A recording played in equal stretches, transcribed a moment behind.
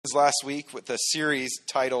Corinthians last week with a series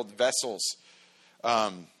titled Vessels.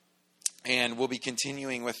 And we'll be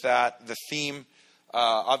continuing with that. The theme,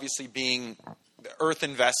 obviously, being the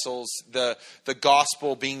earthen vessels, the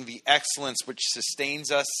gospel being the excellence which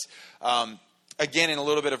sustains us. Again, in a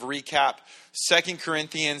little bit of recap, 2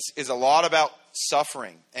 Corinthians is a lot about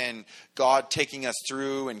suffering and God taking us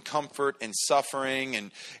through and comfort and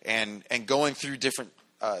suffering and going through different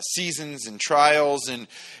seasons and trials and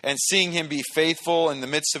seeing him be faithful in the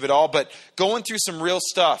midst of it all, but going through some real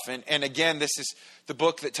stuff. And again, this is the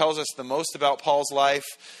book that tells us the most about Paul's life.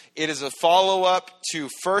 It is a follow-up to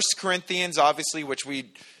 1 Corinthians, obviously, which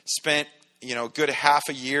we spent, a good half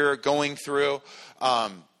a year going through.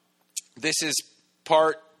 This is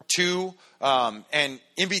part 2. And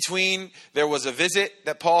in between, there was a visit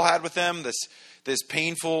that Paul had with them, this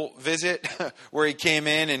painful visit where he came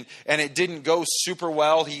in and it didn't go super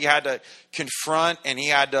well. He had to confront and he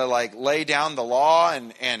had to lay down the law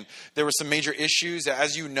and there were some major issues.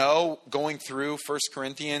 As you know, going through 1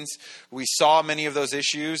 Corinthians, we saw many of those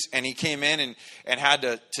issues and he came in and had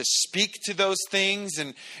to speak to those things.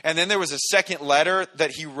 And then there was a second letter that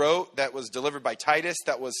he wrote that was delivered by Titus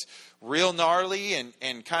that was real gnarly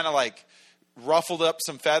and kind of ruffled up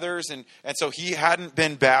some feathers. And so he hadn't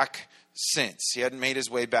been back since. He hadn't made his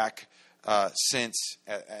way back since.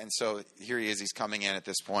 And so here he is. He's coming in at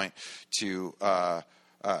this point to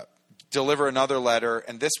deliver another letter,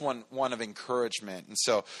 and this one of encouragement. And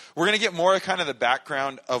so we're going to get more kind of the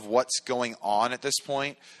background of what's going on at this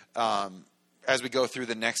point as we go through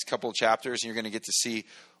the next couple of chapters. And you're going to get to see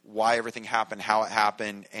why everything happened, how it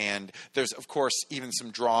happened. And there's, of course, even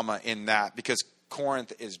some drama in that because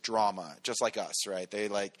Corinth is drama, just like us, right? They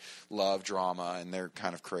love drama and they're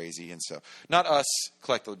kind of crazy. And so not us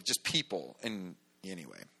collectively, just people. And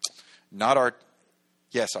anyway, not our,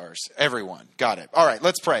 yes, ours, everyone. Got it. All right,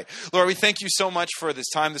 let's pray. Lord, we thank you so much for this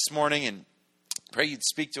time this morning and pray you'd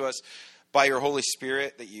speak to us by your Holy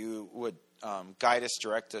Spirit, that you would guide us,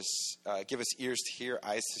 direct us, give us ears to hear,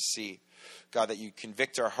 eyes to see. God, that you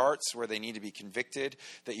convict our hearts where they need to be convicted,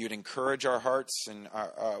 that you'd encourage our hearts and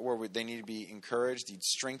where they need to be encouraged. You'd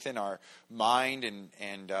strengthen our mind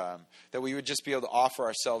and that we would just be able to offer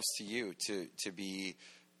ourselves to you to be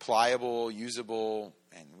pliable, usable,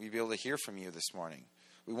 and we'd be able to hear from you this morning.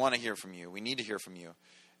 We want to hear from you. We need to hear from you.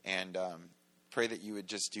 And pray that you would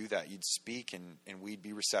just do that. You'd speak and we'd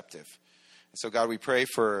be receptive. And so, God, we pray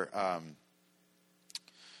for...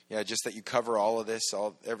 just that you cover all of this,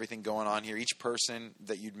 everything going on here. Each person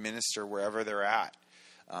that you'd minister wherever they're at.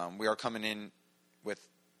 We are coming in with,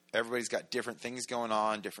 everybody's got different things going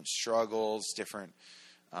on, different struggles, different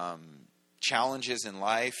challenges in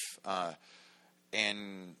life. But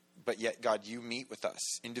yet, God, you meet with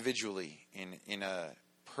us individually in a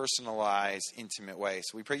personalized, intimate way.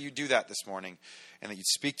 So we pray you do that this morning and that you'd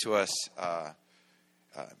speak to us.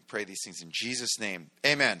 Pray these things in Jesus' name.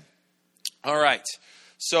 Amen. All right.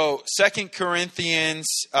 So 2 Corinthians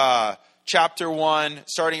chapter 1,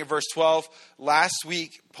 starting at verse 12. Last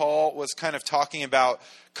week, Paul was kind of talking about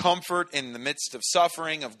comfort in the midst of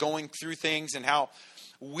suffering, of going through things, and how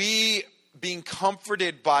we, being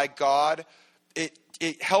comforted by God,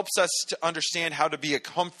 it helps us to understand how to be a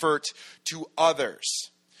comfort to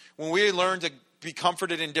others. When we learn to be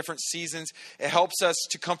comforted in different seasons, it helps us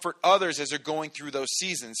to comfort others as they're going through those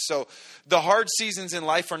seasons. So the hard seasons in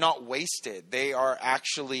life are not wasted. They are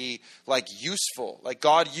actually useful.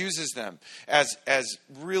 God uses them as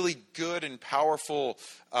really good and powerful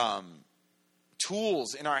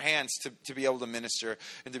tools in our hands to be able to minister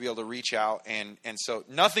and to be able to reach out. And so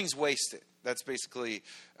nothing's wasted. That's basically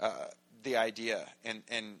the idea.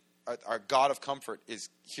 And our God of comfort is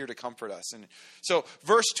here to comfort us. And so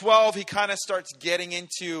verse 12, he kind of starts getting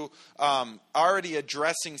into already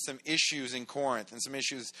addressing some issues in Corinth and some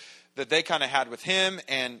issues that they kind of had with him.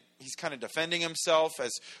 And he's kind of defending himself,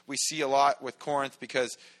 as we see a lot with Corinth,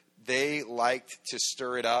 because they liked to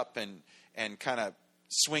stir it up and kind of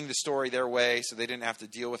swing the story their way so they didn't have to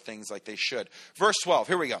deal with things like they should. Verse 12,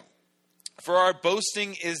 here we go. For our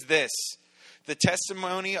boasting is this, the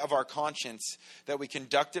testimony of our conscience, that we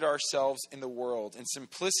conducted ourselves in the world in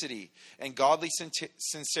simplicity and godly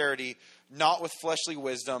sincerity, not with fleshly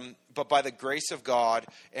wisdom, but by the grace of God,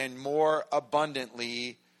 and more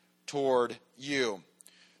abundantly toward you.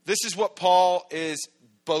 This is what Paul is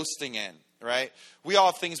boasting in, right? We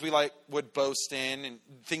all have things we would boast in, and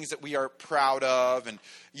things that we are proud of, and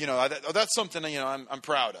that's something I'm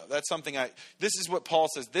proud of. That's something this is what Paul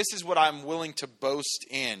says. This is what I'm willing to boast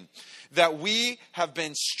in, that we have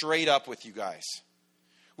been straight up with you guys.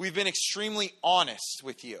 We've been extremely honest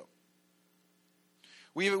with you.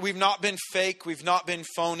 We've not been fake. We've not been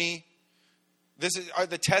phony. This is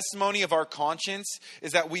the testimony of our conscience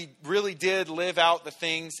is that we really did live out the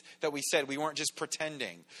things that we said. We weren't just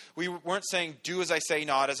pretending. We weren't saying, do as I say,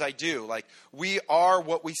 not as I do. Like, we are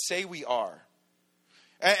what we say we are.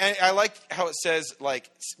 And I like how it says, like,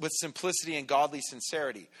 with simplicity and godly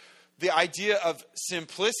sincerity. The idea of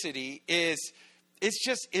simplicity is,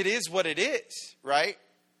 it is what it is, right?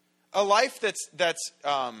 A life that's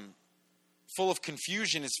full of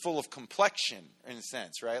confusion is full of complexion, in a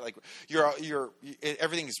sense, right? Like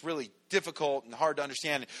everything is really difficult and hard to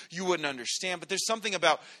understand. You wouldn't understand, but there's something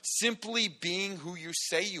about simply being who you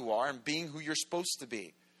say you are and being who you're supposed to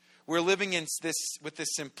be. We're living with this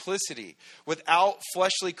simplicity, without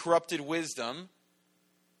fleshly corrupted wisdom,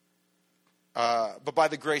 but by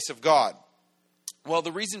the grace of God. Well,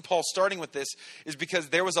 the reason Paul's starting with this is because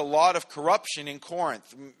there was a lot of corruption in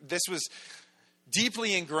Corinth. This was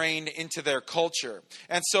deeply ingrained into their culture.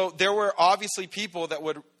 And so there were obviously people that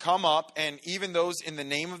would come up, and even those in the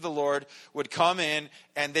name of the Lord would come in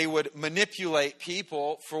and they would manipulate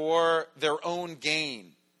people for their own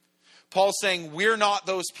gain. Paul's saying, we're not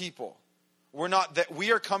those people. We're not that.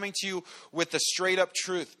 We are coming to you with the straight up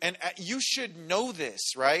truth. And you should know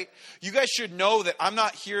this, right? You guys should know that I'm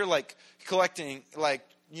not here like collecting like,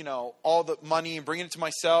 all the money and bringing it to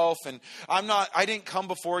myself. And I didn't come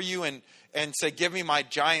before you and say, give me my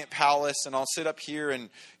giant palace and I'll sit up here and,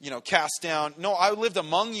 cast down. No, I lived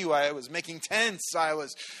among you. I was making tents.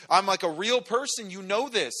 I'm like a real person. You know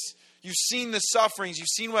this. You've seen the sufferings. You've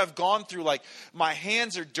seen what I've gone through. Like, my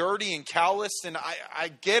hands are dirty and calloused, and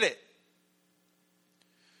I get it.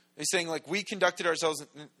 He's saying, like, we conducted ourselves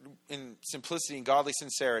in simplicity and godly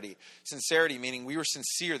sincerity. Sincerity meaning we were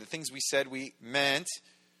sincere. The things we said we meant,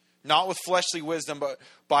 not with fleshly wisdom, but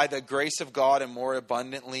by the grace of God and more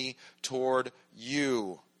abundantly toward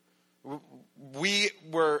you.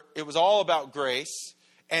 It was all about grace,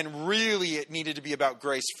 and really it needed to be about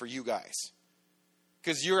grace for you guys.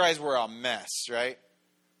 Because you guys were a mess, right?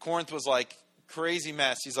 Corinth was like crazy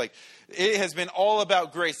mess. He's like, it has been all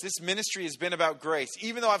about grace. This ministry has been about grace.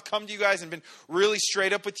 Even though I've come to you guys and been really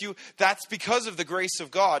straight up with you, that's because of the grace of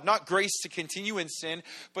God. Not grace to continue in sin,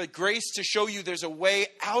 but grace to show you there's a way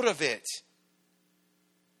out of it.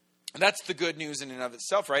 And that's the good news in and of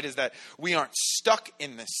itself, right? Is that we aren't stuck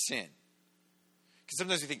in this sin. Because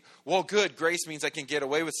sometimes we think, well, good, grace means I can get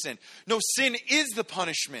away with sin. No, sin is the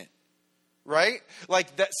punishment. Right?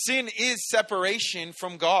 Like, that sin is separation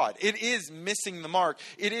from God. It is missing the mark.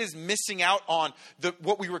 It is missing out on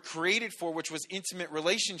what we were created for, which was intimate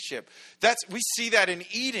relationship. We see that in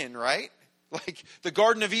Eden, right? Like the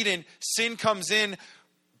Garden of Eden, sin comes in,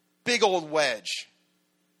 big old wedge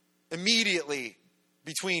immediately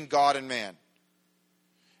between God and man.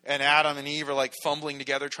 And Adam and Eve are like fumbling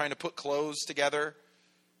together, trying to put clothes together,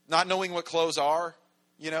 not knowing what clothes are,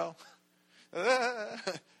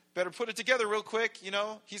 Better put it together real quick,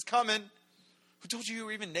 he's coming. Who told you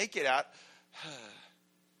were even naked out?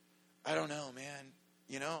 I don't know, man.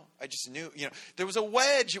 I just knew, there was a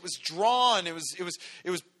wedge. It was drawn. It was,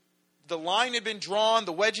 the line had been drawn.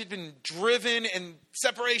 The wedge had been driven, and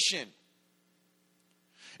separation.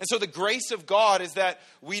 And so the grace of God is that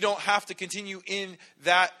we don't have to continue in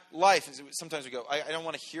that life. Sometimes we go, I don't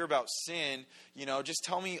want to hear about sin. Just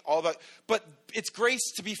tell me all about, but it's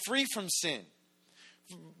grace to be free from sin.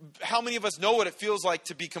 How many of us know what it feels like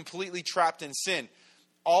to be completely trapped in sin?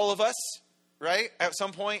 All of us, right? At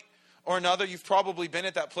some point or another, you've probably been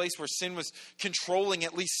at that place where sin was controlling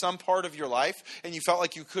at least some part of your life, and you felt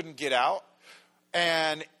like you couldn't get out,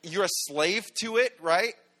 and you're a slave to it,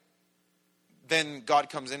 right? Then God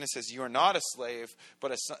comes in and says, you are not a slave,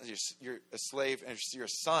 but a son. You're a slave and you're a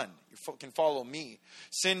son. You can follow me.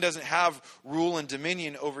 Sin doesn't have rule and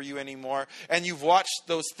dominion over you anymore, and you've watched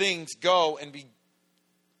those things go and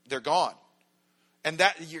they're gone. And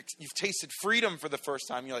that you've tasted freedom for the first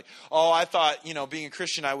time. You're like, oh, I thought, being a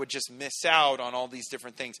Christian, I would just miss out on all these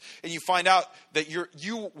different things. And you find out that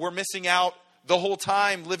you were missing out the whole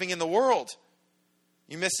time living in the world.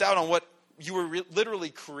 You missed out on what you were literally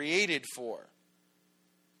created for.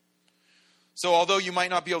 So although you might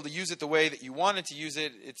not be able to use it the way that you wanted to use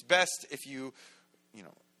it, it's best if you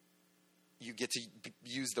get to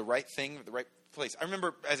use the right thing, the right place. I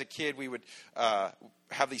remember as a kid, we would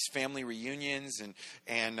have these family reunions,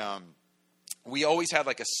 and we always had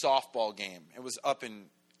like a softball game. It was up in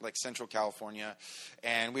like Central California,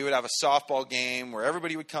 and we would have a softball game where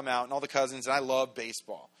everybody would come out and all the cousins. And I loved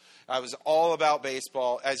baseball. I was all about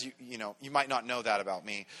baseball, as you might not know that about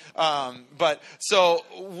me. But so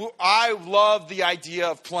I loved the idea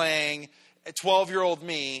of playing. 12-year-old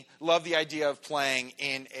me loved the idea of playing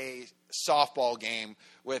in a softball game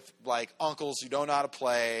with like uncles who don't know how to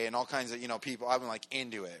play and all kinds of, people. I'm like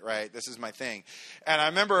into it, right? This is my thing. And I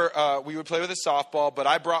remember we would play with a softball, but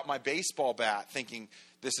I brought my baseball bat thinking,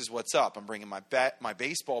 this is what's up. I'm bringing my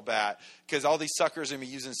baseball bat because all these suckers are going to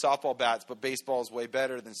be using softball bats, but baseball is way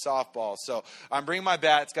better than softball. So I'm bringing my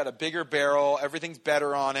bat. It's got a bigger barrel. Everything's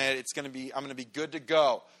better on it. I'm going to be good to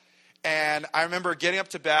go. And I remember getting up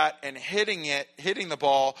to bat and hitting the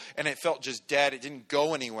ball, and it felt just dead. It didn't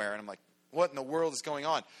go anywhere. And I'm like, what in the world is going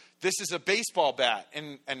on? This is a baseball bat.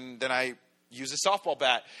 And then I used a softball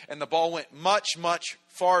bat, and the ball went much, much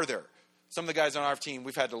farther. Some of the guys on our team,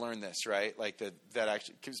 we've had to learn this, right? Like that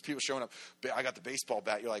actually, because people showing up, I got the baseball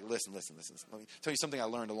bat. You're like, listen. Let me tell you something I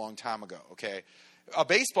learned a long time ago, okay? A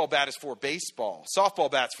baseball bat is for baseball. Softball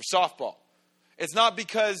bat's for softball. It's not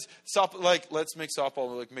because, let's make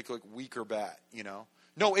softball make like weaker bat,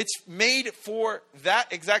 No, it's made for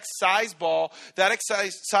that exact size ball, that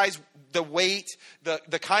exact size, the weight,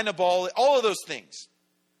 the kind of ball, all of those things.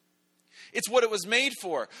 It's what it was made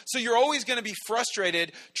for. So you're always going to be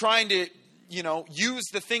frustrated trying to, use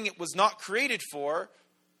the thing it was not created for,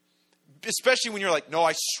 especially when you're like, no,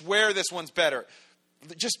 I swear this one's better.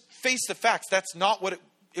 Just face the facts. That's not what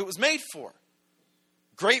it was made for.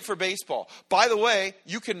 Great for baseball. By the way,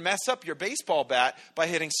 you can mess up your baseball bat by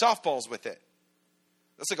hitting softballs with it.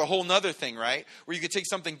 That's like a whole nother thing, right? Where you could take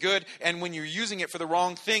something good, and when you're using it for the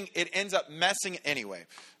wrong thing, it ends up messing. Anyway,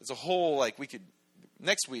 it's a whole,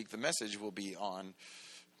 next week, the message will be on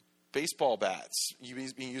baseball bats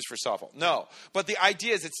being used for softball. No, but the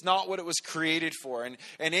idea is it's not what it was created for. And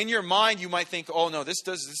in your mind, you might think, oh, no, this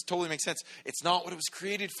totally makes sense. It's not what it was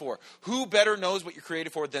created for. Who better knows what you're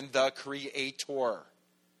created for than the Creator?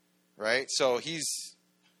 Right? So he's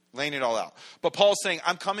laying it all out. But Paul's saying,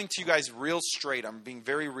 I'm coming to you guys real straight. I'm being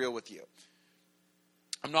very real with you.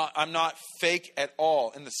 I'm not fake at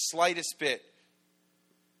all in the slightest bit.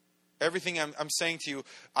 Everything I'm saying to you,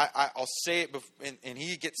 I'll say it, and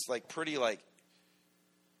he gets pretty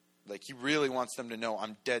he really wants them to know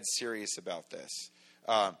I'm dead serious about this.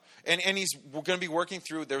 And he's going to be working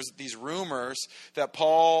through, there's these rumors that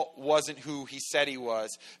Paul wasn't who he said he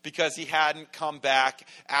was because he hadn't come back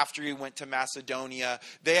after he went to Macedonia.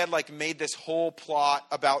 They had made this whole plot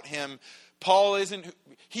about him. Paul isn't,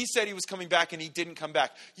 he said he was coming back and he didn't come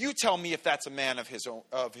back. You tell me if that's a man of his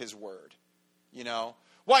word,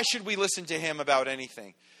 Why should we listen to him about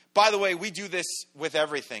anything? By the way, we do this with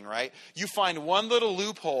everything, right? You find one little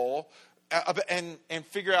loophole and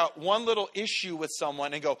figure out one little issue with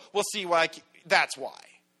someone and go, well, see, that's why.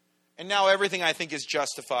 And now everything I think is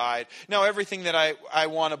justified. Now everything that I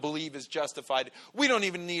want to believe is justified. We don't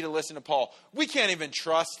even need to listen to Paul. We can't even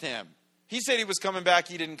trust him. He said he was coming back.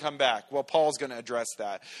 He didn't come back. Well, Paul's going to address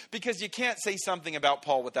that. Because you can't say something about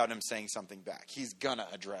Paul without him saying something back. He's going to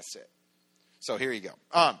address it. So here you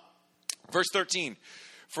go. Verse 13.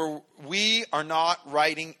 For we are not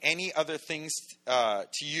writing any other things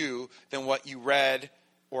to you than what you read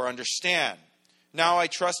or understand. Now I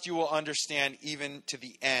trust you will understand even to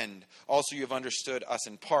the end. Also you have understood us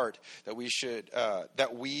in part, that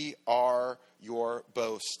we are your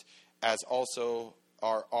boast, as also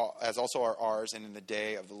are ours, and in the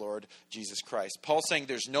day of the Lord Jesus Christ. Paul's saying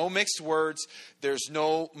there's no mixed words, there's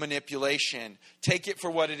no manipulation. Take it for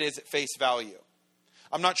what it is at face value.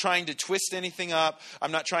 I'm not trying to twist anything up.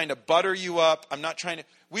 I'm not trying to butter you up.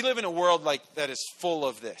 We live in a world that is full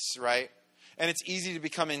of this, right? And it's easy to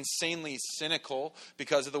become insanely cynical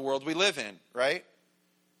because of the world we live in, right?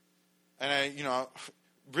 And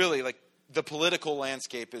really, the political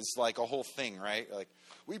landscape is a whole thing, right?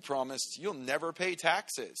 We promised you'll never pay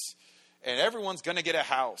taxes, and everyone's going to get a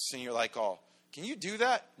house, and you're like, oh, can you do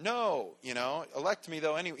that? No, elect me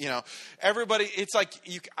though. Everybody, it's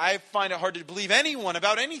I find it hard to believe anyone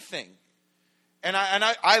about anything. And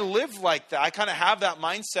I live like that. I kind of have that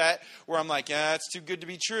mindset where I'm like, yeah, it's too good to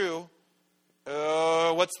be true.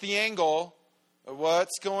 What's the angle?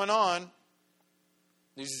 What's going on?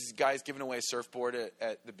 These guys giving away a surfboard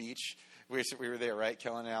at the beach. We were there, right?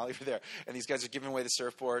 Kellen and Allie were there. And these guys are giving away the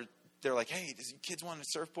surfboard. They're like, hey, does you kids want a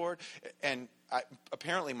surfboard? And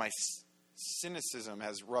apparently my cynicism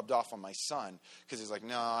has rubbed off on my son because he's like,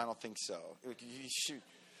 no, I don't think so. Shoot.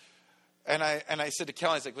 And I said to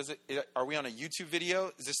Kelly, I was like, are we on a YouTube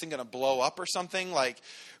video? Is this thing going to blow up or something?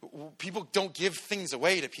 People don't give things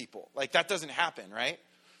away to people. That doesn't happen, right?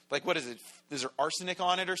 What is it? Is there arsenic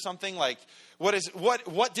on it or something?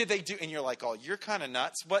 What did they do? And you're like, oh, you're kind of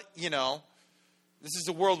nuts. But, this is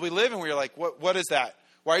the world we live in where you're like, what is that?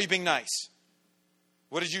 Why are you being nice?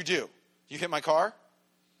 What did you do? You hit my car?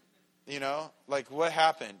 What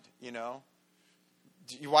happened?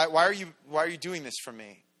 Why are you doing this for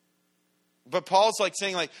me? But Paul's like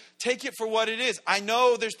saying, like, take it for what it is. I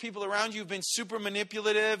know there's people around you who've been super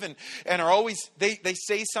manipulative and are always, they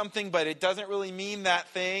say something, but it doesn't really mean that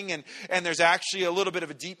thing. And there's actually a little bit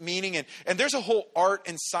of a deep meaning. And there's a whole art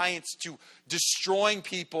and science to destroying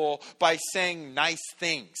people by saying nice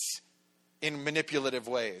things in manipulative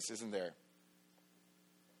ways, isn't there?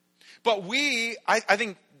 But I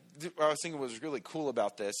think, what I was thinking was really cool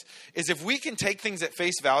about this is if we can take things at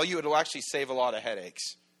face value, it'll actually save a lot of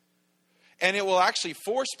headaches. And it will actually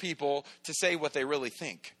force people to say what they really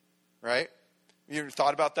think, right? You ever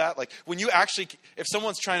thought about that? Like when you actually, if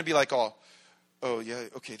someone's trying to be like, oh yeah,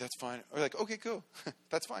 okay, that's fine. Or like, okay, cool,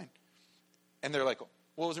 that's fine. And they're like,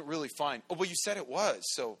 well, was it really fine? Oh, well, you said it was.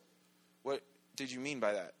 So what did you mean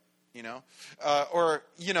by that? You know? Or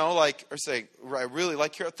say, I really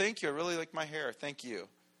like your, thank you. I really like my hair. Thank you.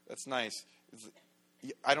 That's nice.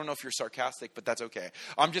 I don't know if you're sarcastic, but that's okay.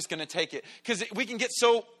 I'm just going to take it. Because we can get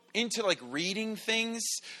so into like reading things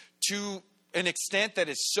to an extent that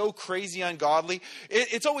is so crazy ungodly.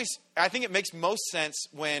 It's always, I think it makes most sense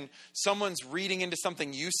when someone's reading into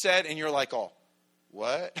something you said and you're like, oh,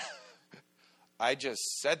 what? I just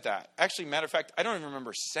said that. Actually, matter of fact, I don't even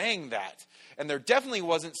remember saying that. And there definitely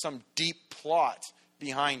wasn't some deep plot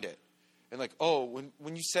behind it. And like, oh,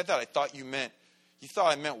 when you said that, I thought you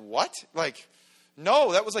thought I meant what? Like,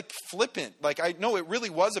 no, that was like flippant. Like, it really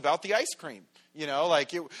was about the ice cream. You know,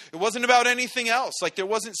 like it wasn't about anything else. Like there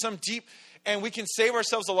wasn't some deep, and we can save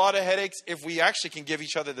ourselves a lot of headaches if we actually can give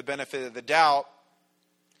each other the benefit of the doubt.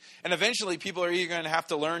 And eventually people are either going to have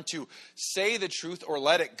to learn to say the truth or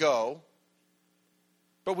let it go.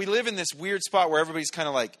 But we live in this weird spot where everybody's kind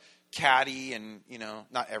of like catty and,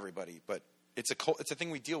 not everybody, but it's a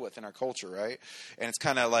thing we deal with in our culture, right? And it's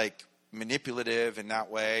kind of like manipulative in that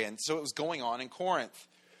way. And so it was going on in Corinth.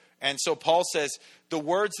 And so Paul says, the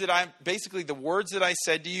words that I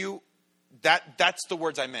said to you, that's the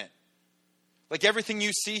words I meant. Like everything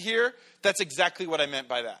you see here, that's exactly what I meant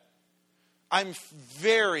by that. I'm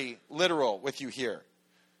very literal with you here.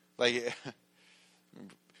 Like,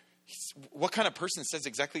 what kind of person says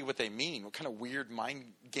exactly what they mean? What kind of weird mind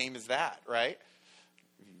game is that, right?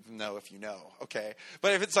 No, if you know, okay.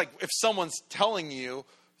 But if it's like, if someone's telling you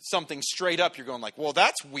something straight up, you're going like, well,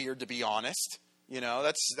 that's weird to be honest.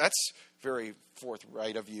 That's very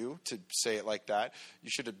forthright of you to say it like that. You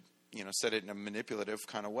should have, said it in a manipulative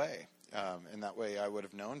kind of way. And that way I would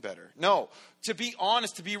have known better. No, to be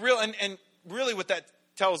honest, to be real. And really what that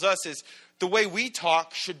tells us is the way we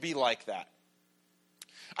talk should be like that.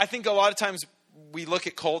 I think a lot of times we look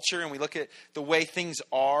at culture and we look at the way things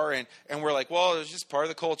are and we're like, well, it's just part of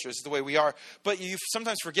the culture. This is the way we are. But you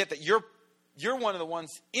sometimes forget that you're one of the ones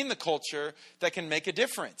in the culture that can make a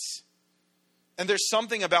difference. And there's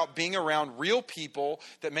something about being around real people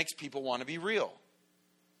that makes people want to be real.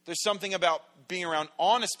 There's something about being around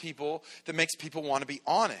honest people that makes people want to be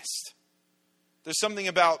honest. There's something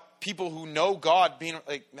about people who know God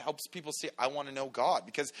helps people say, I want to know God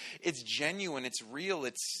because it's genuine, it's real.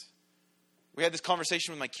 We had this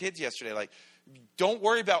conversation with my kids yesterday. Like, don't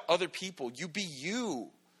worry about other people. You be you,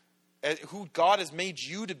 who God has made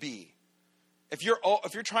you to be. If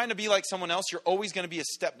you're trying to be like someone else, you're always going to be a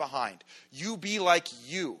step behind. You be like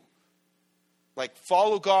you. Like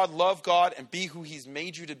follow God, love God, and be who He's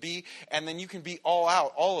made you to be, and then you can be all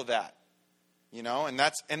out, all of that.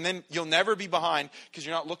 And then you'll never be behind because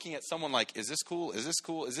you're not looking at someone like, is this cool? Is this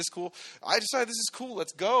cool? Is this cool? I decided this is cool.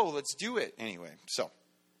 Let's go. Let's do it. Anyway, so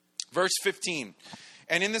verse 15.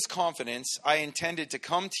 And in this confidence, I intended to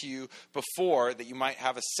come to you before that you might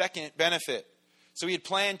have a second benefit. So he had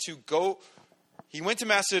planned to go. He went to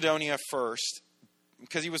Macedonia first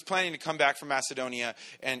because he was planning to come back from Macedonia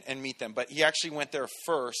and meet them. But he actually went there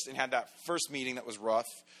first and had that first meeting that was rough.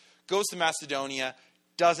 Goes to Macedonia,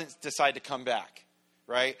 doesn't decide to come back,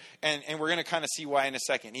 right? And we're going to kind of see why in a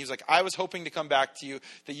second. He's like, I was hoping to come back to you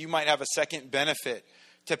that you might have a second benefit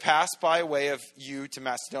to pass by way of you to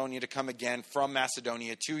Macedonia, to come again from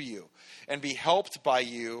Macedonia to you, and be helped by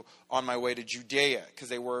you on my way to Judea, because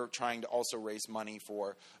they were trying to also raise money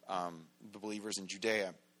for the believers in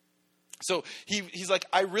Judea. So he's like,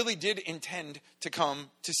 I really did intend to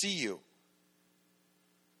come to see you.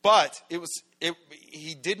 But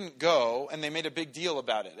he didn't go, and they made a big deal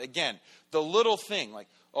about it. Again, the little thing, like,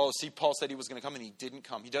 oh, see, Paul said he was going to come, and he didn't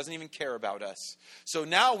come. He doesn't even care about us. So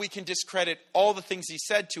now we can discredit all the things he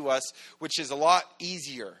said to us, which is a lot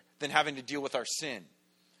easier than having to deal with our sin,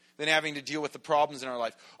 than having to deal with the problems in our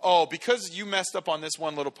life. Oh, because you messed up on this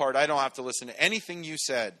one little part, I don't have to listen to anything you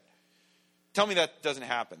said. Tell me that doesn't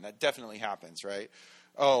happen. That definitely happens, right?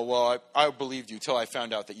 Oh, well, I believed you till I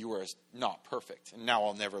found out that you were not perfect, and now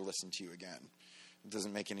I'll never listen to you again. It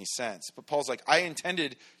doesn't make any sense. But Paul's like, I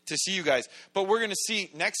intended to see you guys. But we're going to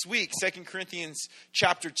see next week, 2 Corinthians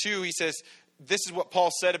chapter 2, he says, this is what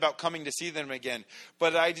Paul said about coming to see them again.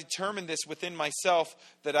 But I determined this within myself,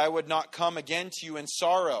 that I would not come again to you in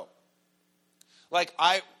sorrow. Like,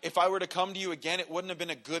 if I were to come to you again, it wouldn't have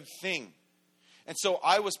been a good thing. And so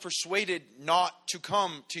I was persuaded not to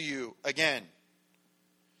come to you again.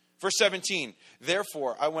 Verse 17,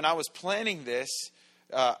 therefore, when I was planning this,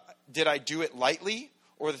 did I do it lightly?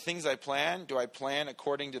 Or the things I plan, do I plan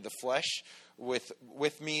according to the flesh?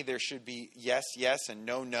 With me there should be yes, yes, and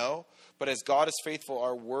no, no. But as God is faithful,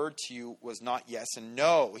 our word to you was not yes and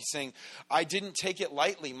no. He's saying, I didn't take it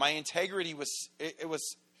lightly. My integrity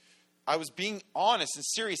I was being honest and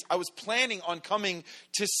serious. I was planning on coming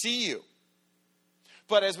to see you.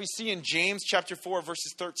 But as we see in James chapter 4,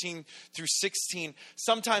 verses 13 through 16,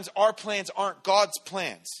 sometimes our plans aren't God's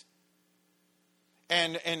plans.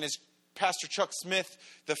 And as Pastor Chuck Smith,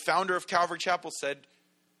 the founder of Calvary Chapel, said,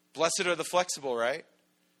 blessed are the flexible, right?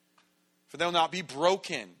 For they'll not be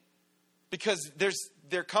broken. Because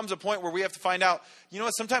there comes a point where we have to find out, you know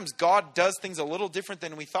what, sometimes God does things a little different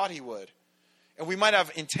than we thought he would. And we might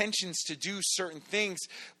have intentions to do certain things,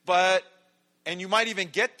 and you might even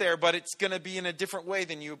get there, but it's going to be in a different way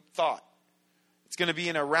than you thought. It's going to be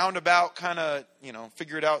in a roundabout kind of,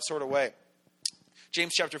 figure it out sort of way.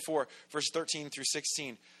 James chapter 4, verse 13 through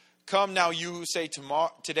 16. Come now, you who say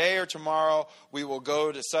today or tomorrow we will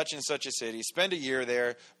go to such and such a city, spend a year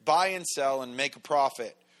there, buy and sell and make a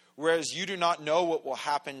profit. Whereas you do not know what will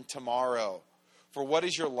happen tomorrow. For what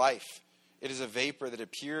is your life? It is a vapor that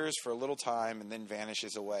appears for a little time and then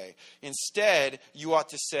vanishes away. Instead, you ought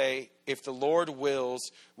to say, if the Lord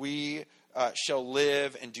wills, we shall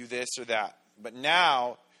live and do this or that. But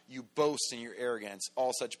now you boast in your arrogance.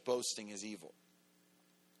 All such boasting is evil.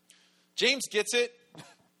 James gets it.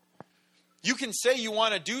 You can say you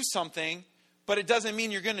want to do something, but it doesn't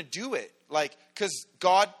mean you're going to do it. Because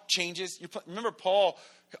God changes. Remember Paul,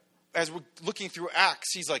 as we're looking through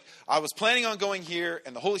Acts, he's like, I was planning on going here,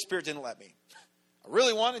 and the Holy Spirit didn't let me. I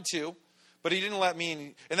really wanted to, but he didn't let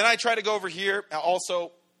me. And then I tried to go over here,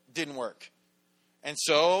 also didn't work. And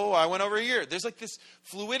so I went over here. There's this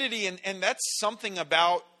fluidity, and that's something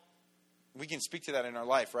about, we can speak to that in our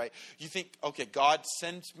life, right? You think, okay, God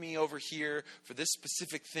sent me over here for this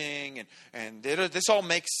specific thing, and this all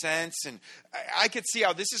makes sense, and I could see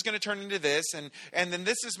how this is going to turn into this, and then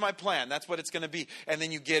this is my plan. That's what it's going to be. And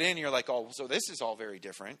then you get in, and you're like, oh, so this is all very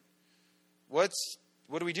different. What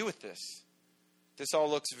do we do with this? This all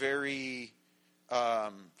looks very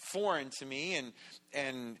foreign to me,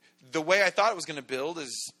 and the way I thought it was going to build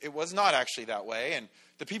it was not actually that way, and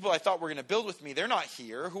the people I thought were going to build with me, they're not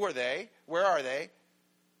here. Who are they? Where are they?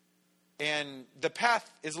 And the path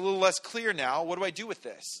is a little less clear now. What do I do with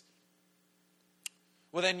this?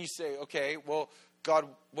 Well, then you say, okay, well, God,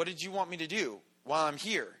 what did you want me to do while I'm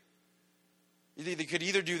here? You could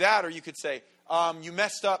either do that, or you could say, you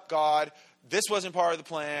messed up, God. This wasn't part of the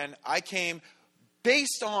plan. I came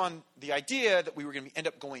based on the idea that we were going to end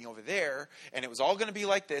up going over there, and it was all going to be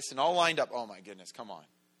like this and all lined up. Oh, my goodness, come on.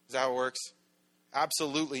 Is that how it works?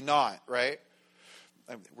 Absolutely not, right?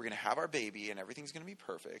 We're going to have our baby, and everything's going to be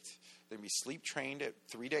perfect. They're going to be sleep trained at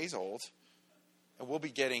 3 days old, and we'll be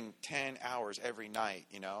getting 10 hours every night,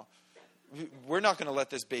 We're not going to let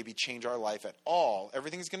this baby change our life at all.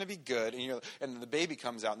 Everything's going to be good, and the baby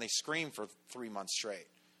comes out, and they scream for 3 months straight.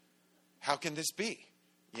 How can this be?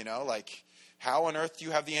 How on earth do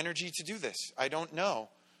you have the energy to do this? I don't know.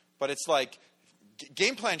 But it's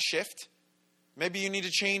game plan shift. Maybe you need to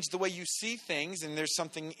change the way you see things, and there's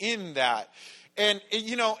something in that. And,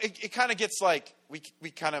 it kind of gets we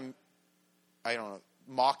kind of, I don't know,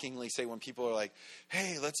 mockingly say when people are like,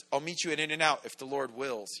 hey, I'll meet you at In-N-Out if the Lord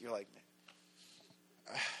wills. You're like,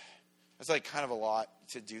 it's kind of a lot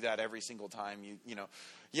to do that every single time.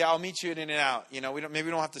 Yeah, I'll meet you at In-N-Out. Maybe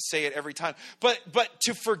we don't have to say it every time. But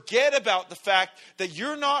to forget about the fact that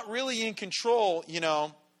you're not really in control,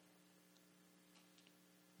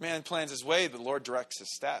 man plans his way, the Lord directs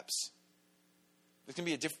his steps.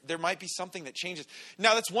 There might be something that changes.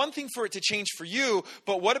 Now, that's one thing for it to change for you,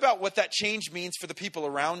 but what about what that change means for the people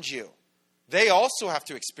around you? They also have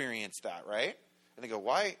to experience that, right? And they go,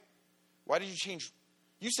 why did you change?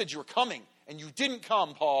 You said you were coming, and you didn't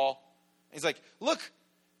come, Paul. And he's like, look,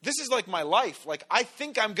 this is my life. I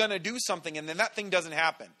think I'm going to do something, and then that thing doesn't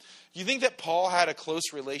happen. You think that Paul had a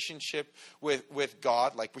close relationship with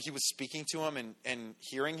God, where he was speaking to him and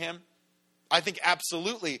hearing him? I think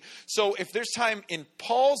absolutely. So if there's time in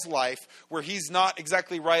Paul's life where he's not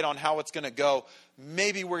exactly right on how it's going to go,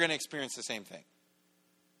 maybe we're going to experience the same thing.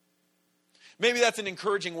 maybe that's an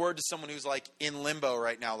encouraging word to someone who's like in limbo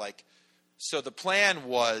right now. Like, so the plan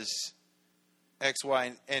was X,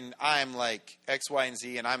 Y, and I'm like X, Y, and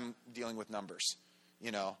Z, and I'm dealing with numbers.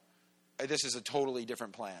 This is a totally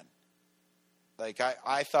different plan. Like,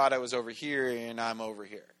 I thought I was over here, and I'm over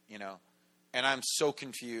here, And I'm so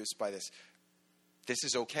confused by this. This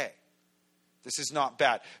is okay. This is not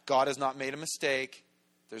bad. God has not made a mistake.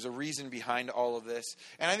 There's a reason behind all of this.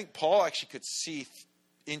 And I think Paul actually could see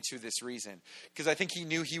into this reason. Because I think he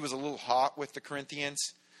knew he was a little hot with the Corinthians.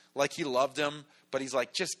 Like, he loved them, but he's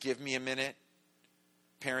like, just give me a minute.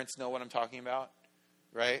 Parents know what I'm talking about,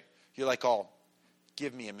 right? You're like, oh,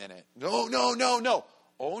 give me a minute. No.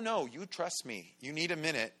 Oh, no, you trust me. You need a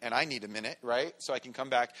minute, and I need a minute, right? So I can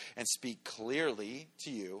come back and speak clearly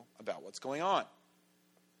to you about what's going on.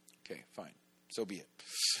 Okay, fine. So be it.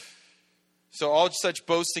 So all such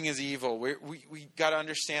boasting is evil. We got to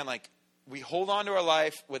understand, like, we hold on to our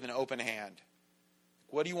life with an open hand.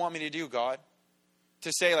 What do you want me to do, God?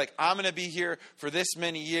 To say, like, I'm going to be here for this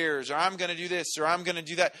many years, or I'm going to do this, or I'm going to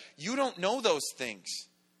do that. You don't know those things.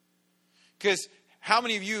 Because how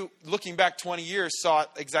many of you, looking back 20 years, saw it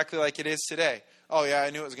exactly like it is today? Oh, yeah,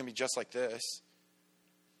 I knew it was going to be just like this.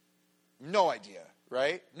 No idea,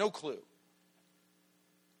 right? No clue.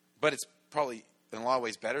 But it's probably, in a lot of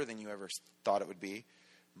ways, better than you ever thought it would be.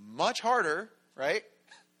 Much harder, right?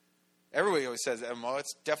 Everybody always says that. Well, it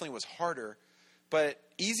definitely was harder. But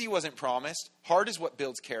easy wasn't promised. Hard is what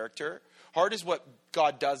builds character. Hard is what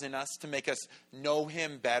God does in us to make us know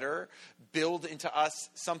him better, build into us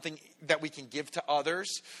something that we can give to others.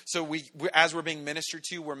 So we as we're being ministered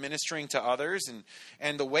to, we're ministering to others.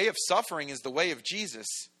 And the way of suffering is the way of Jesus.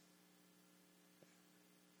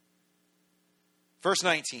 Verse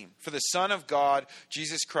 19, for the Son of God,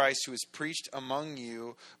 Jesus Christ, who is preached among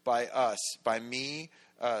you by us, by me,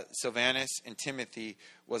 Silvanus, and Timothy,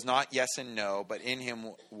 was not yes and no, but in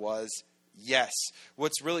him was yes.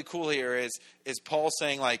 What's really cool here is Paul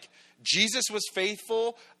saying, like, Jesus was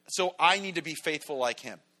faithful, so I need to be faithful like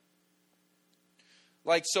him.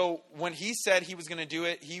 Like, so when he said he was going to do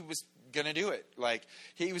it, he was going to do it. Like,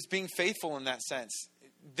 he was being faithful in that sense.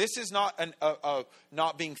 This is not a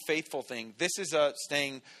not being faithful thing. This is a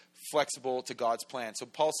staying flexible to God's plan. So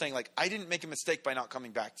Paul's saying, like, I didn't make a mistake by not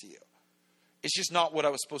coming back to you. It's just not what I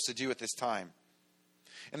was supposed to do at this time.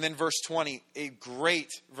 And then verse 20, a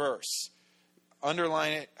great verse.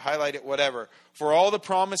 Underline it, highlight it, whatever. For all the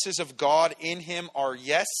promises of God in him are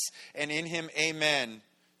yes, and in him amen,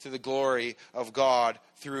 to the glory of God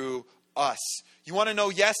through us. You want to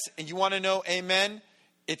know yes, and you want to know amen?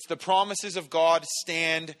 It's the promises of God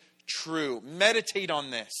stand true. Meditate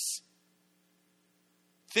on this.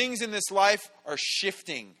 Things in this life are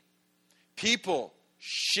shifting. People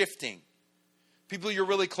shifting. People you're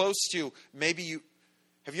really close to, have you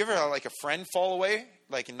ever had like a friend fall away?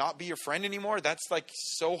 Like, and not be your friend anymore? That's like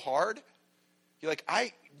so hard. You're like,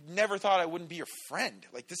 I never thought I wouldn't be your friend.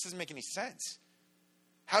 Like, this doesn't make any sense.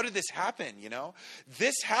 How did this happen,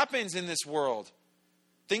 This happens in this world.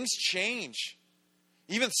 Things change.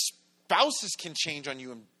 Even spouses can change on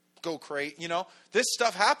you and go crazy, This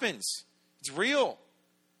stuff happens. It's real.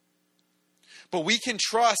 But we can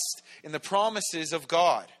trust in the promises of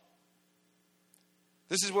God.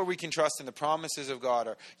 This is where we can trust in the promises of God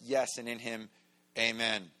are yes, and in him,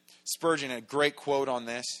 amen. Spurgeon had a great quote on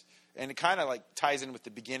this, and it kind of like ties in with the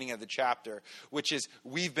beginning of the chapter, which is,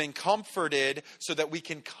 we've been comforted so that we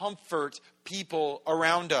can comfort people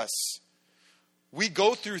around us. We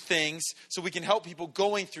go through things so we can help people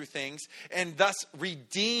going through things and thus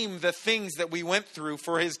redeem the things that we went through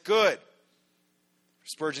for his good.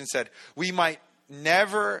 Spurgeon said, we might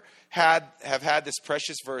never have had this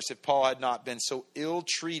precious verse if Paul had not been so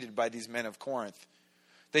ill-treated by these men of Corinth.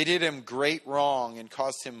 They did him great wrong and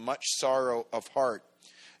caused him much sorrow of heart.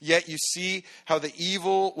 Yet you see how the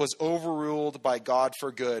evil was overruled by God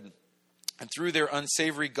for good. And through their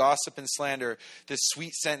unsavory gossip and slander, this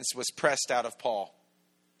sweet sentence was pressed out of Paul.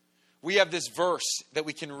 We have this verse that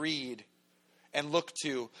we can read and look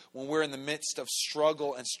to when we're in the midst of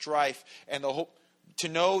struggle and strife, and the hope to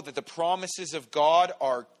know that the promises of God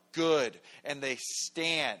are good and they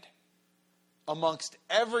stand amongst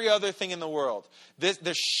every other thing in the world.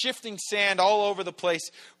 The shifting sand all over the place,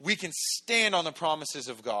 we can stand on the promises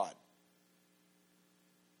of God.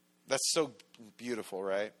 That's so beautiful,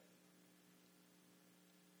 right?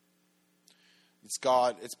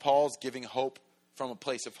 It's Paul's giving hope from a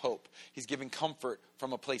place of hope. He's giving comfort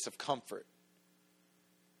from a place of comfort.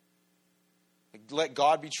 Like, let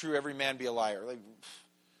God be true, every man be a liar. Like,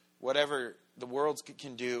 whatever the world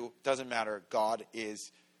can do, doesn't matter. God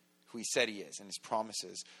is who he said he is, and his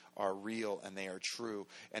promises are real and they are true.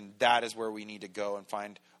 And that is where we need to go and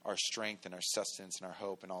find our strength and our sustenance and our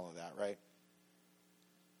hope and all of that, right?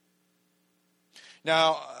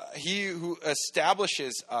 Now, he who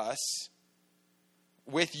establishes us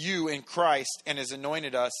with you in Christ and has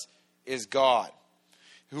anointed us is God,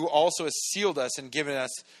 who also has sealed us and given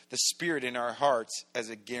us the Spirit in our hearts as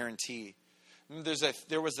a guarantee.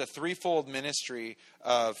 There was a threefold ministry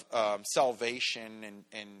of salvation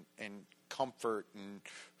and comfort and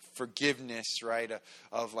forgiveness, right?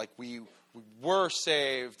 Of like we were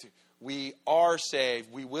saved, we are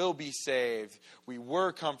saved, we will be saved, we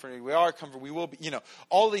were comforted, we are comforted, we will be,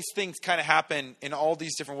 all these things kind of happen in all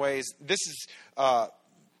these different ways. This is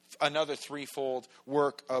another threefold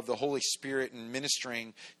work of the Holy Spirit in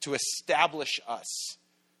ministering to establish us.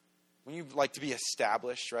 When you like to be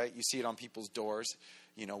established, right? You see it on people's doors,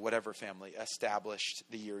 whatever family, established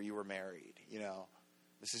the year you were married,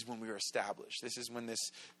 This is when we were established. This is when this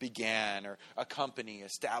began, or a company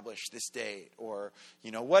established this date, or,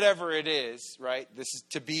 whatever it is, right? This is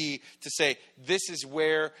to say, this is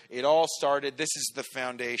where it all started. This is the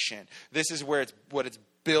foundation. This is where what it's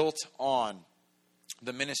built on.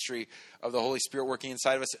 The ministry of the Holy Spirit working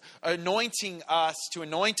inside of us, anointing us to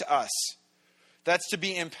anoint us. That's to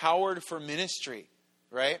be empowered for ministry,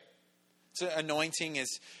 right? So anointing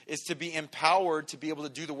is to be empowered to be able to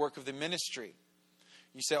do the work of the ministry.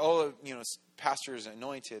 You say, pastor is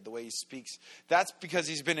anointed, the way he speaks. That's because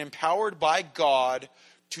he's been empowered by God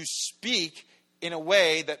to speak in a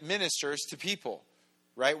way that ministers to people,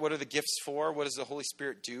 right? What are the gifts for? What does the Holy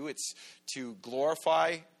Spirit do? It's to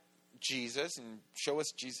glorify Jesus and show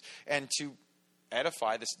us Jesus, and to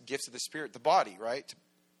edify the gifts of the Spirit, the body, right? To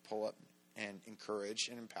pull up and encourage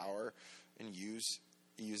and empower and use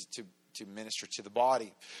to minister to the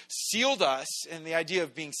body. Sealed us, and the idea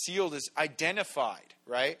of being sealed is identified,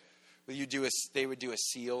 right? They would do a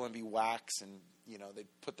seal and be wax, and they'd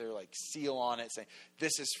put their seal on it, saying,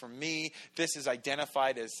 "This is for me." This is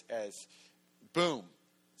identified as boom,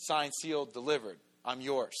 signed, sealed, delivered. I'm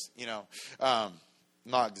yours.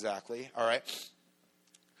 Not exactly, all right?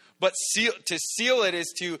 But to seal it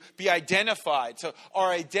is to be identified. So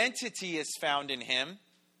our identity is found in him.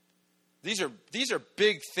 These are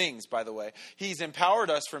big things, by the way. He's empowered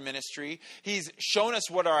us for ministry. He's shown us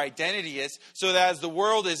what our identity is, so that as the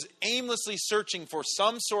world is aimlessly searching for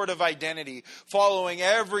some sort of identity, following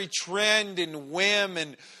every trend and whim,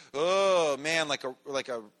 and like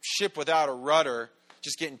a ship without a rudder,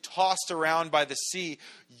 just getting tossed around by the sea,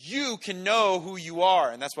 you can know who you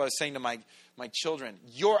are. And that's what I was saying to my children.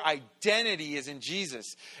 Your identity is in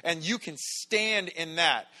Jesus, and you can stand in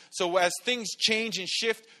that. So as things change and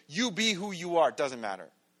shift, you be who you are. It doesn't matter.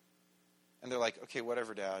 And they're like, "Okay,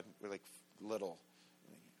 whatever, Dad." We're like, "Little.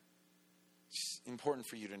 It's important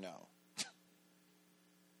for you to know."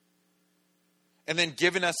 And then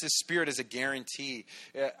giving us his Spirit as a guarantee.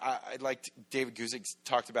 I liked David Guzik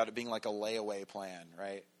talked about it being like a layaway plan,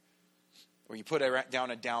 right? Where you put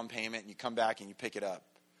down a down payment and you come back and you pick it up.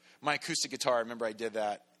 My acoustic guitar, I remember I did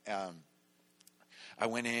that. I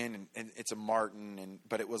went in, and it's a Martin,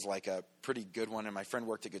 but it was like a pretty good one. And my friend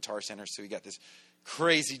worked at Guitar Center, so he got this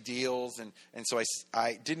crazy deals. And so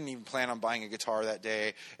I didn't even plan on buying a guitar that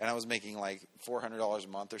day. And I was making like $400 a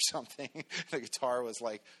month or something. The guitar was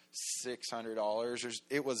like $600.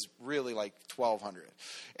 It was really like $1,200.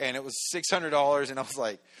 And it was $600. And I was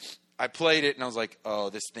like, I played it and I was like, "Oh,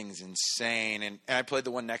 this thing's insane." And I played the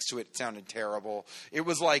one next to it. It sounded terrible. It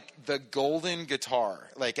was like the golden guitar.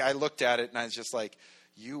 Like, I looked at it and I was just like,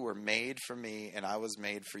 "You were made for me and I was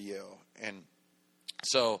made for you." And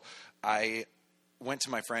so I went to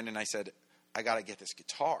my friend and I said, "I got to get this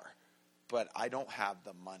guitar, but I don't have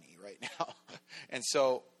the money right now." And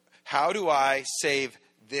so how do I save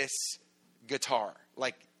this guitar?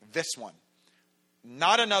 Like this one.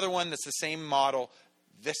 Not another one that's the same model.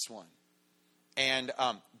 This one. And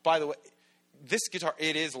by the way, this guitar,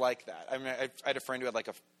 it is like that. I mean, I had a friend who had like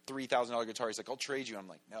a $3,000 guitar. He's like, "I'll trade you." I'm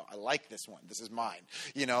like, "No, I like this one. This is mine."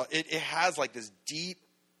 It has like this deep,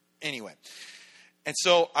 anyway. And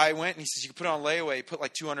so I went and he says, "You can put it on layaway." He put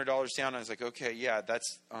like $200 down. And I was like, "Okay, yeah,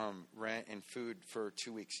 that's rent and food for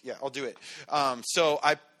 2 weeks. Yeah, I'll do it." So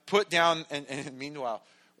I put down, and meanwhile,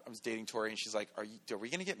 I was dating Tori, and she's like, are we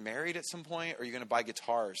going to get married at some point? Or are you going to buy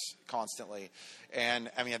guitars constantly?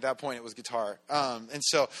 And I mean, at that point, it was guitar. And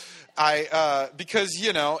so because,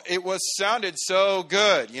 it sounded so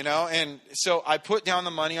good, and so I put down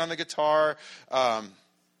the money on the guitar.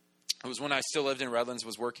 It was when I still lived in Redlands,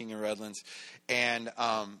 was working in Redlands, and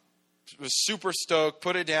was super stoked,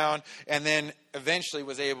 put it down, and then eventually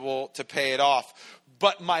was able to pay it off.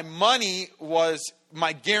 But my money was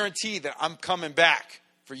my guarantee that I'm coming back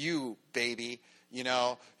for you, baby. You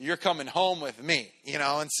know, you're coming home with me, you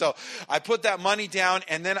know. And so I put that money down,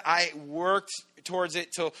 and then I worked towards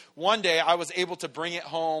it till one day I was able to bring it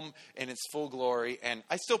home in its full glory, and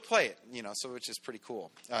I still play it, you know, so which is pretty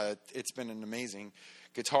cool. It's been an amazing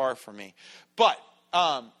guitar for me. But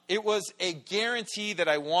it was a guarantee that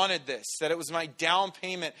I wanted this, that it was my down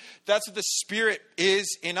payment. That's what the Spirit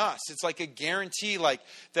is in us. It's like a guarantee, like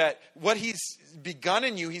that what He's begun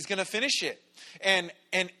in you, He's going to finish it. And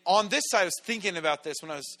on this side, I was thinking about this when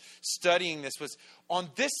I was studying this, was on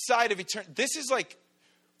this side of eternity. This is like,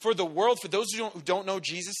 for the world, for those who don't know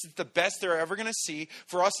Jesus, it's the best they're ever going to see.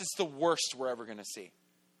 For us, it's the worst we're ever going to see.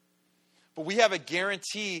 But we have a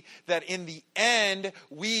guarantee that in the end,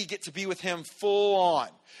 we get to be with Him full on.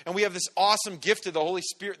 And we have this awesome gift of the Holy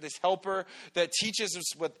Spirit, this helper that teaches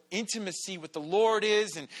us what intimacy with the Lord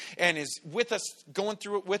is, and is with us, going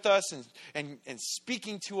through it with us, and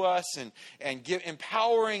speaking to us, and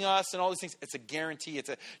empowering us, and all these things. It's a guarantee. It's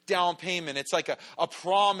a down payment. It's like a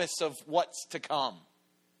promise of what's to come.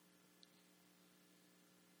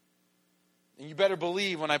 And you better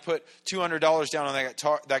believe when I put $200 down on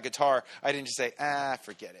that guitar, I didn't just say,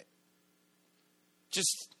 forget it.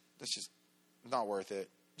 That's just not worth it.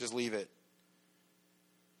 Just leave it.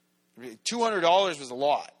 $200 was a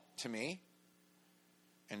lot to me.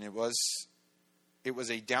 And it was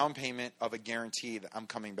a down payment of a guarantee that I'm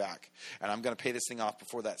coming back. And I'm going to pay this thing off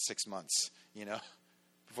before that 6 months, you know,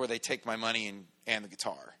 before they take my money and the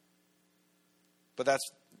guitar. But that's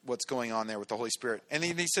what's going on there with the Holy Spirit. And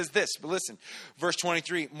then he says this, but listen, verse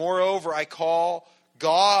 23, moreover, I call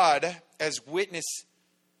God as witness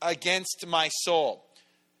against my soul.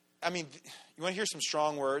 I mean, you want to hear some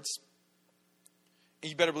strong words? And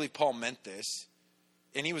you better believe Paul meant this.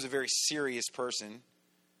 And he was a very serious person.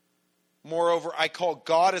 Moreover, I call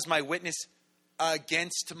God as my witness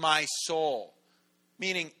against my soul.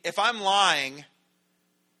 Meaning, if I'm lying,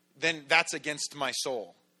 then that's against my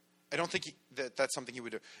soul. I don't think that's something he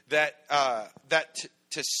would do. That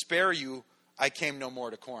to spare you, I came no more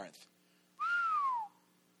to Corinth.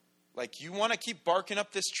 Like, you want to keep barking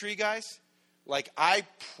up this tree, guys? Like, I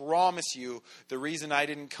promise you, the reason I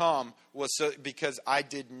didn't come was because I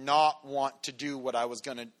did not want to do what I was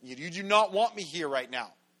going to. You do not want me here right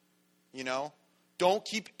now. You know? Don't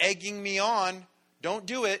keep egging me on. Don't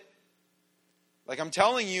do it. Like, I'm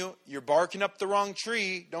telling you, you're barking up the wrong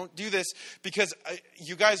tree. Don't do this, because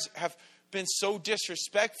you guys have been so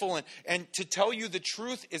disrespectful, and to tell you the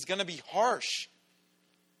truth is going to be harsh.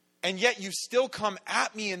 And yet you still come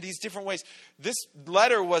at me in these different ways. This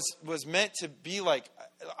letter was meant to be like,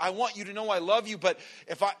 I want you to know I love you, but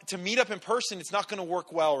to meet up in person, it's not going to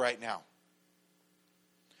work well right now.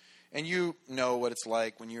 And you know what it's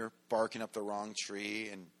like when you're barking up the wrong tree,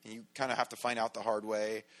 and you kind of have to find out the hard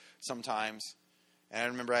way sometimes. And I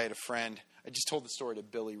remember I had a friend, I just told the story to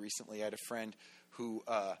Billy recently. I had a friend who,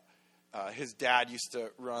 his dad used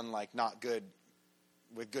to run like not good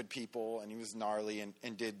with good people, and he was gnarly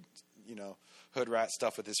and did, you know, hood rat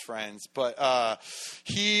stuff with his friends. But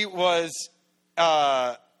he was,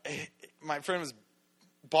 my friend was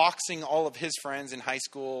boxing all of his friends in high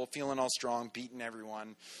school, feeling all strong, beating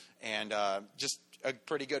everyone, and just a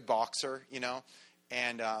pretty good boxer, you know.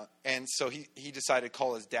 And so he decided to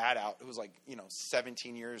call his dad out, who was like,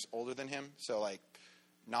 17 years older than him. So like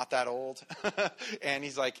not that old. And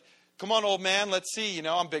he's like, come on, old man, let's see,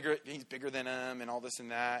 I'm bigger. He's bigger than him and all this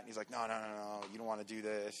and that. And he's like, no, you don't want to do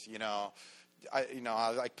this.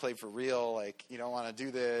 I play for real. Like, you don't want to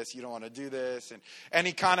do this. You don't want to do this. And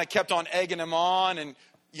he kind of kept on egging him on, and,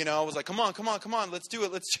 was like, come on, let's do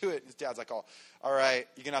it. His dad's like, all right,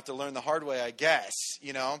 you're going to have to learn the hard way, I guess,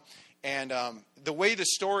 And the way the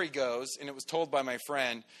story goes, and it was told by my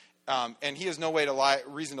friend, and he has no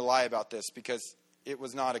reason to lie about this, because it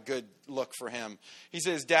was not a good look for him. He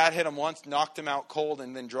said his dad hit him once, knocked him out cold,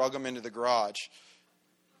 and then drug him into the garage.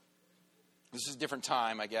 This is a different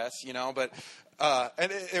time, I guess, but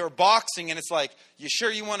and they were boxing, and it's like, you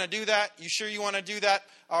sure you want to do that? You sure you want to do that?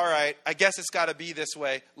 All right, I guess it's got to be this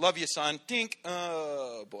way. Love you, son. Dink.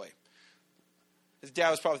 Oh, boy. His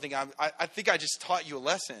dad was probably thinking, I think I just taught you a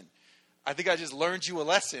lesson. I think I just learned you a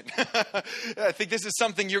lesson. I think this is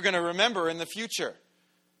something you're going to remember in the future.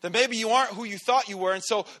 That maybe you aren't who you thought you were, and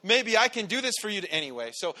so maybe I can do this for you anyway.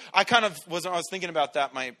 So I was thinking about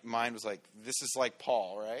that, my mind was like, this is like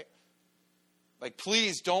Paul, right? Like,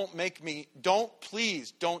 please don't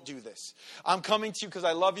do this. I'm coming to you because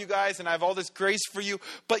I love you guys, and I have all this grace for you,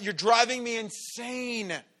 but you're driving me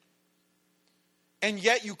insane. And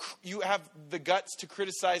yet you have the guts to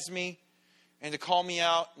criticize me and to call me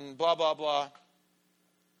out and blah, blah, blah.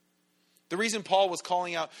 The reason Paul was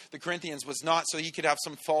calling out the Corinthians was not so he could have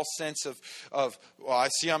some false sense of well, I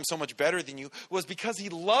see I'm so much better than you, was because he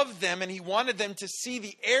loved them and he wanted them to see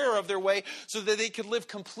the error of their way so that they could live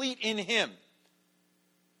complete in him.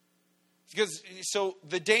 Because so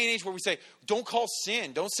the day and age where we say, don't call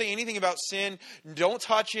sin, don't say anything about sin, don't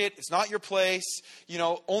touch it, it's not your place,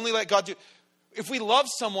 only let God do. If we love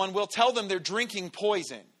someone, we'll tell them they're drinking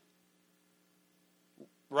poison.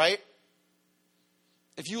 Right?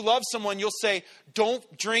 If you love someone, you'll say,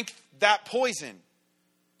 don't drink that poison.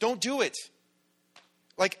 Don't do it.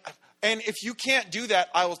 And if you can't do that,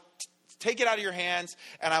 I will take it out of your hands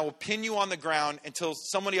and I will pin you on the ground until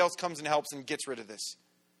somebody else comes and helps and gets rid of this.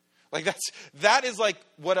 That is like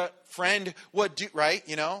what a friend would do, right?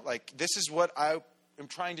 This is what I am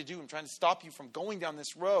trying to do. I'm trying to stop you from going down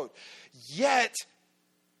this road. Yet,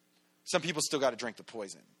 some people still got to drink the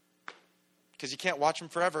poison because you can't watch them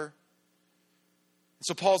forever.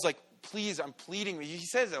 So Paul's like, please, I'm pleading with you. He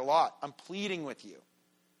says it a lot. I'm pleading with you.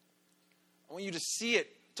 I want you to see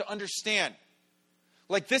it, to understand.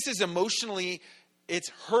 This is emotionally, it's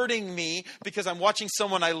hurting me because I'm watching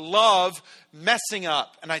someone I love messing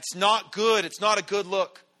up. And it's not good. It's not a good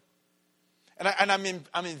look. And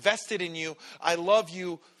I'm invested in you. I love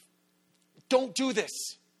you. Don't do this.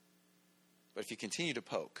 But if you continue to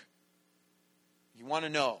poke, you want to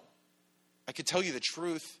know, I could tell you the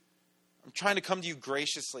truth. I'm trying to come to you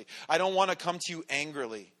graciously. I don't want to come to you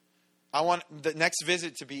angrily. I want the next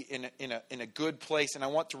visit to be in a good place. And I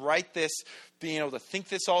want to write this, being able to think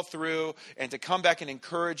this all through and to come back and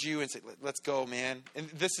encourage you and say, let's go, man.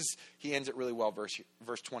 And he ends it really well,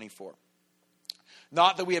 verse 24.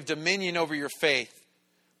 Not that we have dominion over your faith,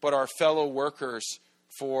 but our fellow workers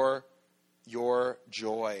for your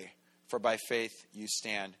joy. For by faith you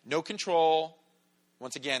stand. No control.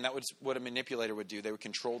 Once again, that was what a manipulator would do. They would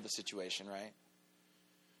control the situation, right?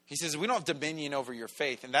 He says, we don't have dominion over your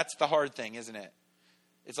faith. And that's the hard thing, isn't it?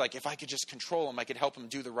 It's like, if I could just control him, I could help him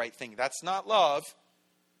do the right thing. That's not love.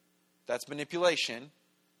 That's manipulation.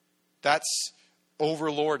 That's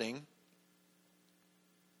overlording.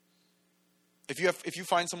 If you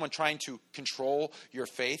find someone trying to control your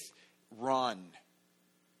faith, run.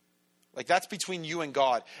 That's between you and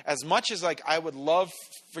God. As much as I would love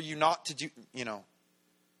for you not to do, He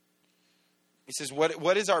says,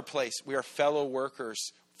 what is our place? We are fellow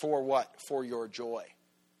workers for what? For your joy.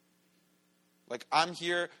 I'm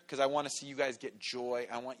here because I want to see you guys get joy.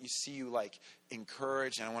 I want to see you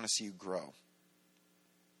encouraged, and I want to see you grow.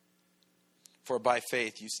 For by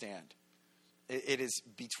faith you stand. It is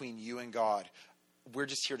between you and God. We're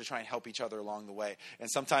just here to try and help each other along the way. And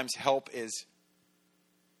sometimes help is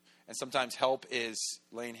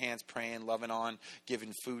laying hands, praying, loving on,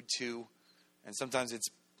 giving food to. And sometimes it's,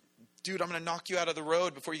 dude, I'm going to knock you out of the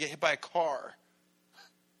road before you get hit by a car.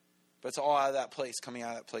 But it's all out of that place, coming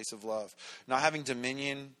out of that place of love. Not having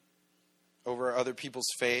dominion over other people's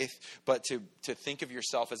faith, but to think of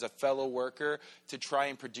yourself as a fellow worker, to try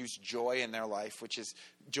and produce joy in their life, which is,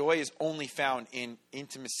 joy is only found in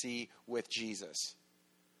intimacy with Jesus.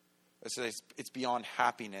 It's beyond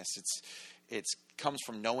happiness. It comes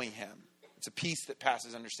from knowing him. It's a peace that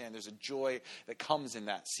passes understanding. There's a joy that comes in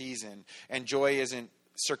that season. And joy isn't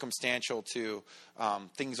circumstantial to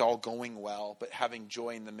things all going well, but having joy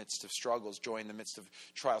in the midst of struggles, joy in the midst of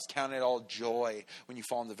trials. Count it all joy when you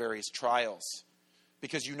fall into various trials,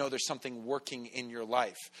 because you know there's something working in your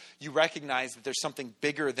life. You recognize that there's something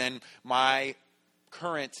bigger than my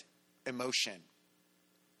current emotion.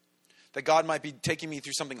 That God might be taking me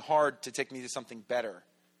through something hard to take me to something better.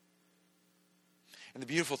 And the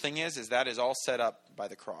beautiful thing is that is all set up by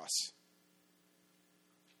the cross.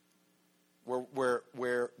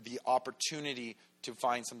 Where the opportunity to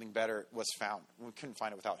find something better was found. We couldn't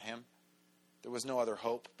find it without him. There was no other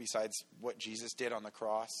hope besides what Jesus did on the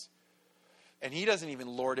cross. And he doesn't even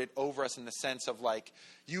lord it over us in the sense of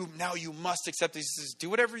you must accept this. He says, do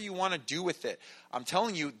whatever you want to do with it. I'm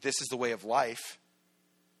telling you, this is the way of life.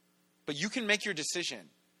 But you can make your decision,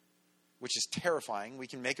 which is terrifying. We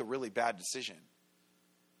can make a really bad decision,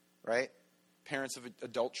 right? Parents of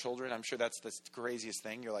adult children, I'm sure that's the craziest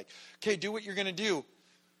thing. You're like, okay, do what you're going to do.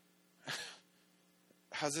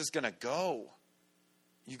 How's this going to go?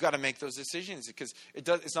 You've got to make those decisions, because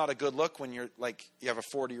it's not a good look when you're you have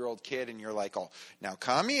a 40-year-old kid and you're like, oh, now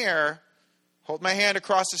come here, hold my hand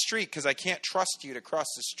across the street because I can't trust you to cross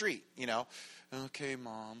the street, Okay,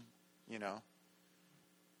 Mom,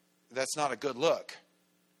 That's not a good look.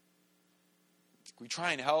 We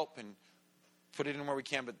try and help and put it in where we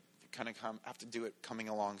can, but kind of have to do it coming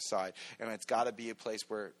alongside. And it's got to be a place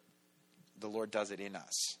where the Lord does it in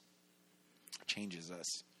us. Changes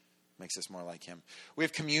us. makes us more like him. We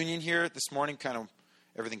have communion here this morning.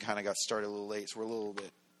 Everything got started a little late, so we're a little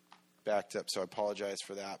bit backed up, so I apologize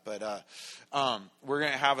for that. But we're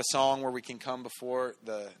going to have a song where we can come before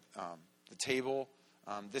the table.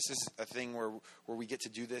 This is a thing where we get to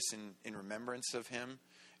do this in remembrance of him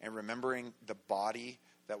and remembering the body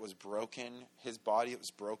that was broken, his body that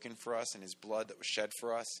was broken for us, and his blood that was shed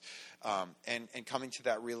for us, and coming to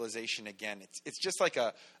that realization again. It's just like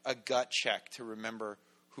a gut check to remember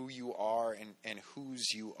who you are and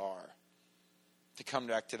whose you are, to come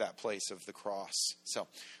back to that place of the cross. So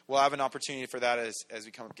we'll have an opportunity for that as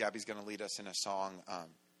we come up. Gabby's going to lead us in a song.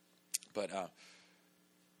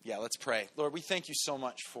 Let's pray. Lord, we thank you so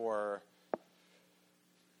much for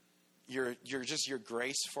your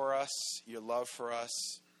grace for us, your love for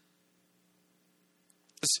us.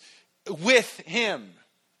 With him,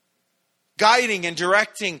 guiding and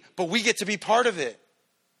directing, but we get to be part of it.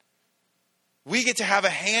 We get to have a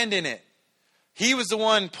hand in it. He was the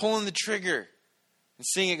one pulling the trigger and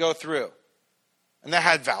seeing it go through. And that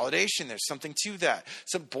had validation. There's something to that.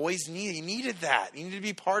 Some boys needed that. He needed to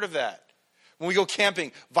be part of that. When we go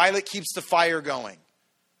camping, Violet keeps the fire going.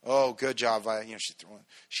 Oh, good job, Violet.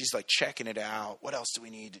 She's like checking it out. What else do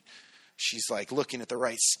we need? She's like looking at the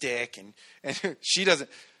right stick, and she doesn't.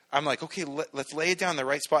 I'm like, okay, let's lay it down in the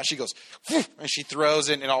right spot. She goes, and she throws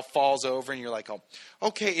it, and it all falls over, and you're like, oh,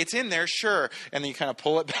 okay, it's in there, sure. And then you kind of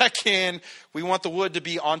pull it back in. We want the wood to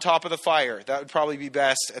be on top of the fire. That would probably be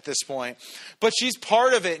best at this point. But she's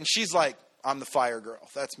part of it, and she's like, I'm the fire girl.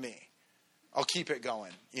 That's me. I'll keep it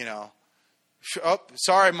going, Oh,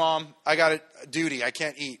 sorry, Mom. I got a duty. I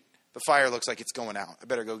can't eat. The fire looks like it's going out. I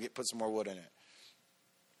better go put some more wood in it.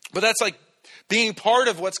 But that's like being part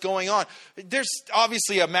of what's going on. There's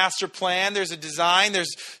obviously a master plan. There's a design.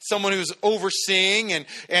 There's someone who's overseeing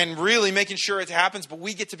and really making sure it happens. But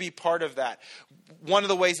we get to be part of that. One of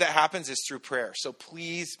the ways that happens is through prayer. So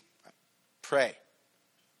please pray.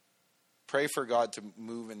 Pray for God to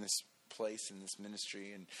move in this place, in this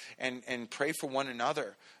ministry, and pray for one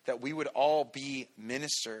another, that we would all be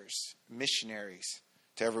ministers, missionaries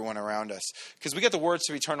to everyone around us. Because we get the words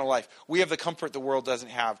of eternal life. We have the comfort the world doesn't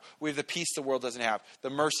have. We have the peace the world doesn't have. The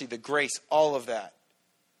mercy, the grace, all of that.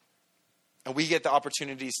 And we get the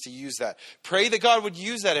opportunities to use that. Pray that God would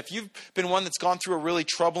use that. If you've been one that's gone through a really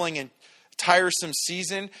troubling and tiresome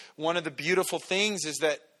season, one of the beautiful things is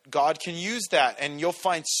that God can use that, and you'll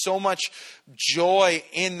find so much joy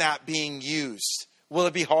in that being used. Will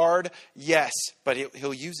it be hard? Yes, but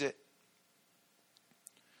he'll use it.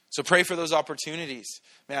 So pray for those opportunities.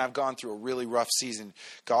 Man, I've gone through a really rough season.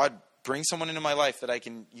 God, bring someone into my life that I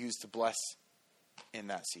can use to bless in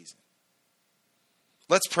that season.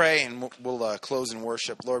 Let's pray, and we'll close in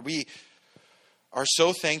worship. Lord, we are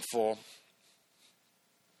so thankful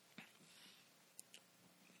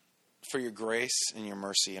for your grace and your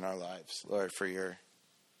mercy in our lives. Lord, for the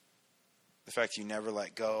fact you never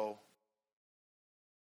let go,